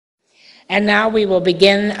And now we will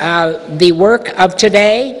begin the work of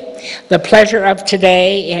today. The pleasure of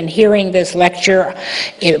today in hearing this lecture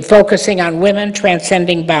focusing on women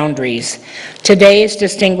transcending boundaries. Today's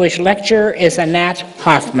distinguished lecturer is Anat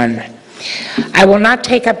Hoffman. I will not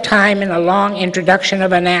take up time in a long introduction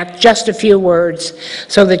of Anat, just a few words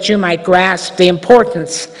so that you might grasp the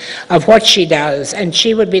importance of what she does, and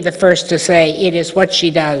she would be the first to say it is what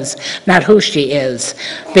she does, not who she is,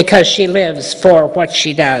 because she lives for what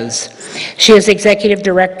she does. She is Executive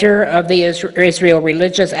Director of the Israel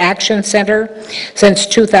Religious Action Center since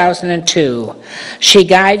 2002. She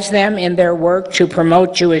guides them in their work to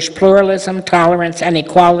promote Jewish pluralism, tolerance, and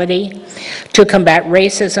equality, to combat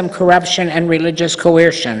racism, corruption, and religious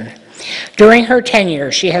coercion. During her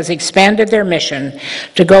tenure, she has expanded their mission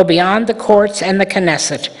to go beyond the courts and the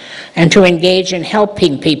Knesset and to engage in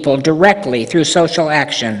helping people directly through social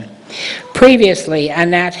action. Previously,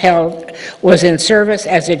 Anat was in service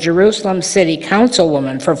as a Jerusalem City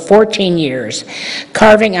Councilwoman for 14 years,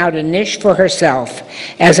 carving out a niche for herself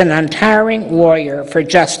as an untiring warrior for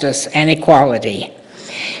justice and equality.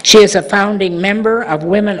 She is a founding member of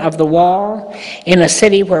Women of the Wall in a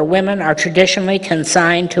city where women are traditionally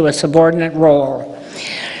consigned to a subordinate role.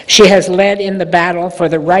 She has led in the battle for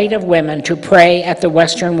the right of women to pray at the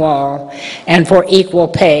Western Wall and for equal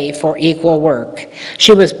pay for equal work.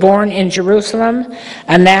 She was born in Jerusalem.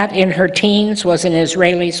 Anat, in her teens, was an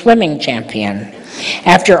Israeli swimming champion.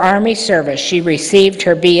 After Army service, she received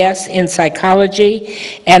her BS in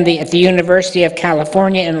psychology at the University of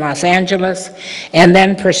California in Los Angeles, and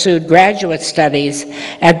then pursued graduate studies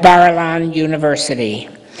at Bar-Ilan University.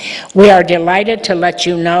 We are delighted to let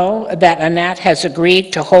you know that Anat has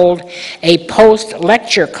agreed to hold a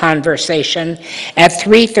post-lecture conversation at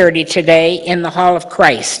 3:30 today in the Hall of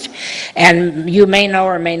Christ. And you may know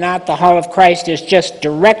or may not, the Hall of Christ is just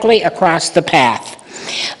directly across the path.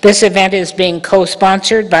 This event is being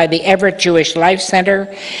co-sponsored by the Everett Jewish Life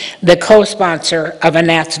Center, the co-sponsor of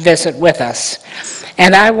Anat's visit with us.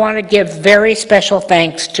 And I want to give very special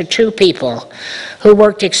thanks to two people who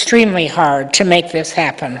worked extremely hard to make this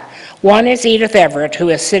happen. One is Edith Everett, who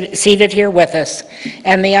is seated here with us,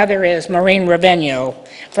 and the other is Maureen Raveno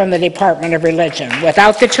from the Department of Religion.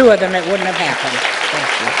 Without the two of them, it wouldn't have happened.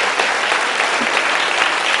 Thank you.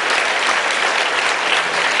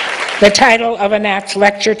 The title of Anat's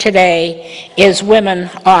lecture today is Women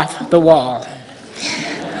Off the Wall.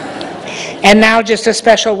 And now just a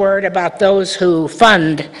special word about those who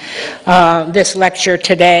fund this lecture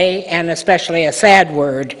today, and especially a sad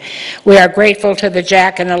word. We are grateful to the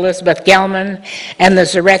Jack and Elizabeth Gelman and the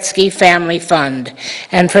Zaretsky Family Fund.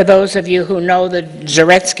 And for those of you who know the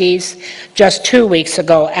Zaretskys, just 2 weeks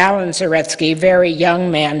ago, Alan Zaretsky, very young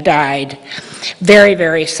man, died very,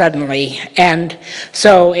 very suddenly. And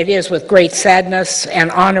so it is with great sadness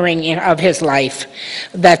and honoring of his life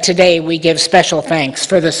that today we give special thanks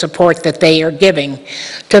for the support that they are giving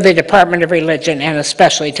to the Department of Religion and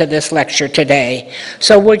especially to this lecture today.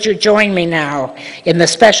 So would you join me now in the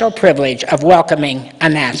special privilege of welcoming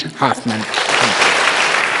Anat Hoffman.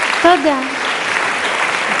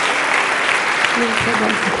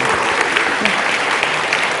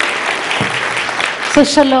 So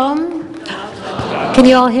shalom. Can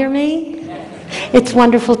you all hear me? It's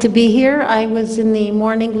wonderful to be here. I was in the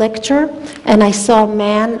morning lecture and I saw a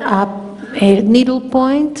man a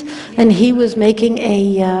needlepoint, and he was making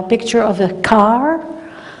a picture of a car.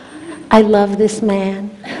 I love this man.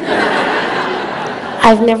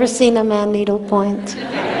 I've never seen a man needlepoint.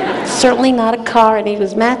 Certainly not a car, and he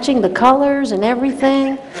was matching the colors and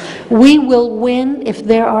everything. We will win if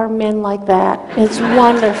there are men like that. It's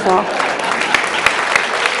wonderful.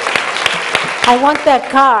 I want that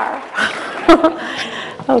car.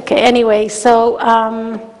 Okay, anyway, so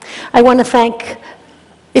I want to thank,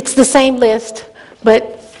 it's the same list,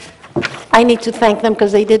 but I need to thank them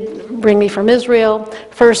because they did bring me from Israel.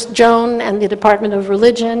 First, Joan and the Department of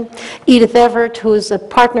Religion, Edith Everett, who is a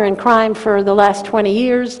partner in crime for the last 20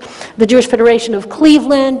 years, the Jewish Federation of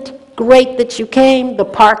Cleveland, great that you came, the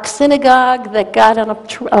Park Synagogue that got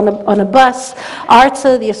on a bus,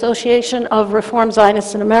 ARTSA, the Association of Reform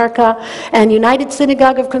Zionists in America, and United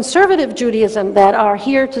Synagogue of Conservative Judaism that are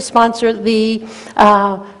here to sponsor the,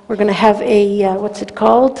 we're going to have a, what's it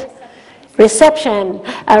called? Reception,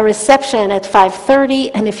 a reception at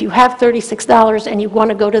 5:30, and if you have $36 and you want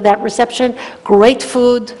to go to that reception, great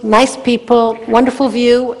food, nice people, wonderful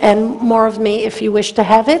view, and more of me if you wish to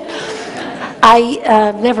have it.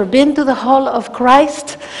 I've never been to the Hall of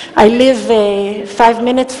Christ. I live 5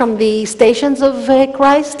 minutes from the Stations of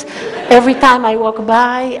Christ. Every time I walk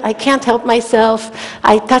by, I can't help myself.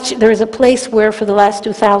 There is a place where for the last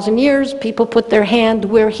 2,000 years, people put their hand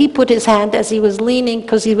where he put his hand as he was leaning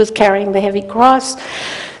because he was carrying the heavy cross.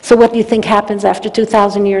 So what do you think happens after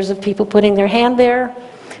 2,000 years of people putting their hand there?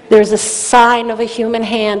 There's a sign of a human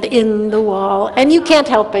hand in the wall, and you can't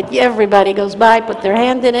help it. Everybody goes by, put their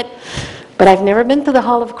hand in it. But I've never been to the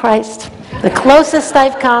Hall of Christ. The closest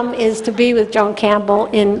I've come is to be with Joan Campbell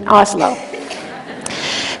in Oslo.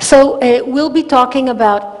 So we'll be talking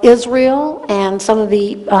about Israel and some of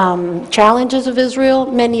the challenges of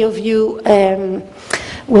Israel. Many of you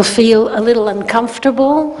will feel a little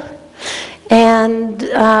uncomfortable. And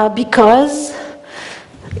because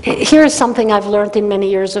here's something I've learned in many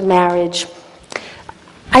years of marriage.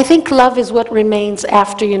 I think love is what remains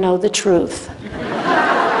after you know the truth.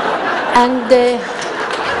 And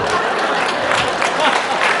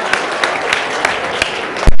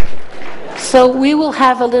so we will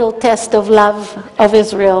have a little test of love of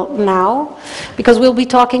Israel now, because we'll be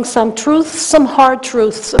talking some truths, some hard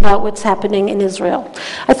truths about what's happening in Israel.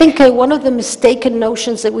 I think one of the mistaken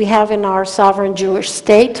notions that we have in our sovereign Jewish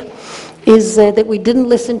state is that we didn't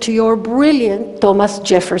listen to your brilliant Thomas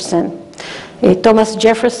Jefferson. Thomas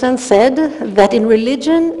Jefferson said that in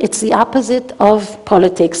religion, it's the opposite of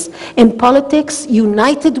politics. In politics,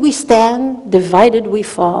 united we stand, divided we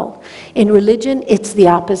fall. In religion, it's the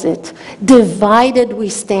opposite. Divided we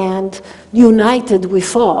stand, united we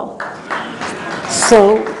fall.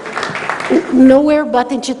 So, nowhere but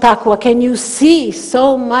in Chautauqua can you see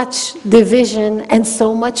so much division and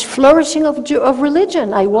so much flourishing of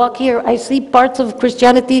religion. I walk here, I see parts of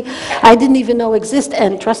Christianity I didn't even know exist,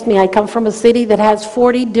 and trust me, I come from a city that has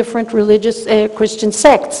 40 different religious Christian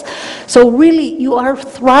sects. So really, you are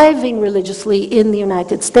thriving religiously in the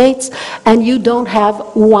United States, and you don't have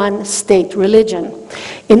one state religion.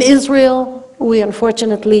 In Israel, we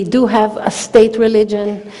unfortunately do have a state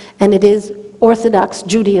religion, and it is Orthodox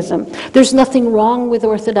Judaism. There's nothing wrong with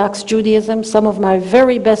Orthodox Judaism. Some of my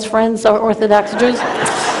very best friends are Orthodox Jews.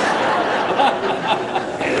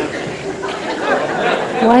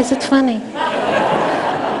 Why is it funny?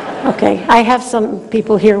 Okay, I have some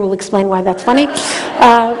people here who will explain why that's funny.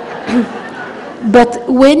 But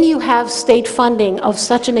when you have state funding of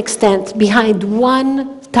such an extent behind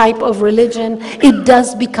one type of religion, it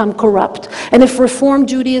does become corrupt. And if Reform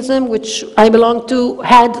Judaism, which I belong to,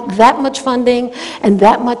 had that much funding and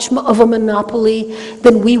that much of a monopoly,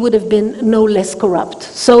 then we would have been no less corrupt.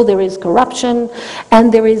 So there is corruption, and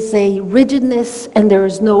there is a rigidness, and there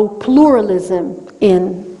is no pluralism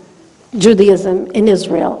in Judaism in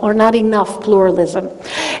Israel, or not enough pluralism.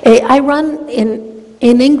 I run in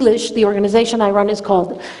English, the organization I run is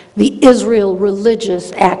called the Israel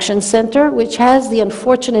Religious Action Center, which has the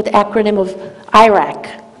unfortunate acronym of IRAC.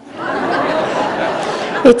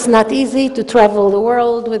 It's not easy to travel the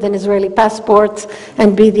world with an Israeli passport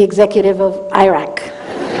and be the executive of IRAC.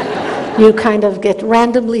 You kind of get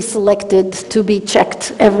randomly selected to be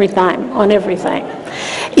checked every time on everything.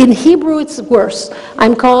 In Hebrew, it's worse.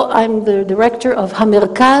 I'm the director of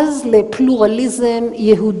Hamerkaz LePluralism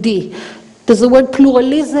Yehudi. Does the word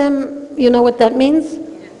pluralism, you know what that means?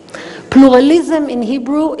 Pluralism in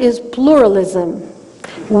Hebrew is pluralism.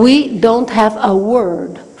 We don't have a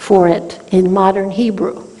word for it in modern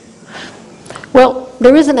Hebrew. Well,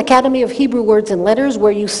 there is an Academy of Hebrew Words and Letters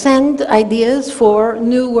where you send ideas for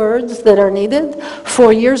new words that are needed.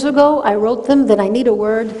 4 years ago, I wrote them that I need a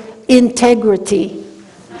word, integrity.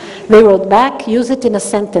 They wrote back, use it in a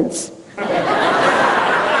sentence.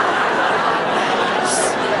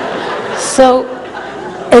 So,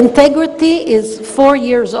 integrity is 4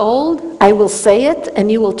 years old. I will say it, and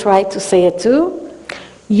you will try to say it too.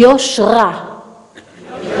 Yoshra.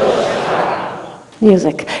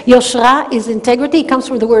 Music. Yoshra is integrity. It comes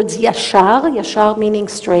from the words yashar, yashar meaning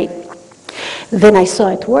straight. Then I saw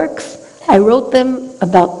it works. I wrote them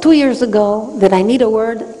about 2 years ago that I need a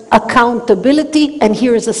word, accountability, and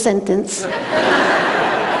here is a sentence.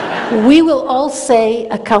 We will all say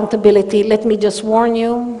accountability. Let me just warn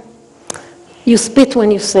you. You spit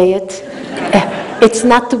when you say it. It's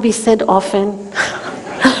not to be said often.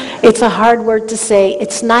 It's a hard word to say.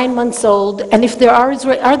 It's 9 months old. And if there are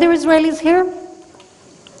there Israelis here?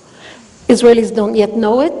 Israelis don't yet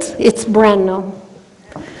know it. It's brand new.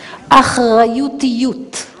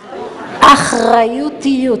 Achrayutiyut.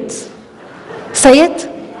 Achrayutiyut. Say it.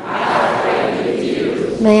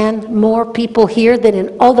 Man, more people here than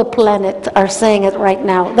in all the planet are saying it right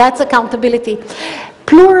now. That's accountability.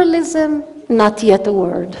 Pluralism, not yet a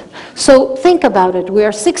word. So think about it. We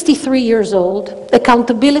are 63 years old.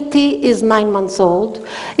 Accountability is 9 months old.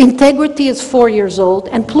 Integrity is 4 years old.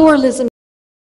 And pluralism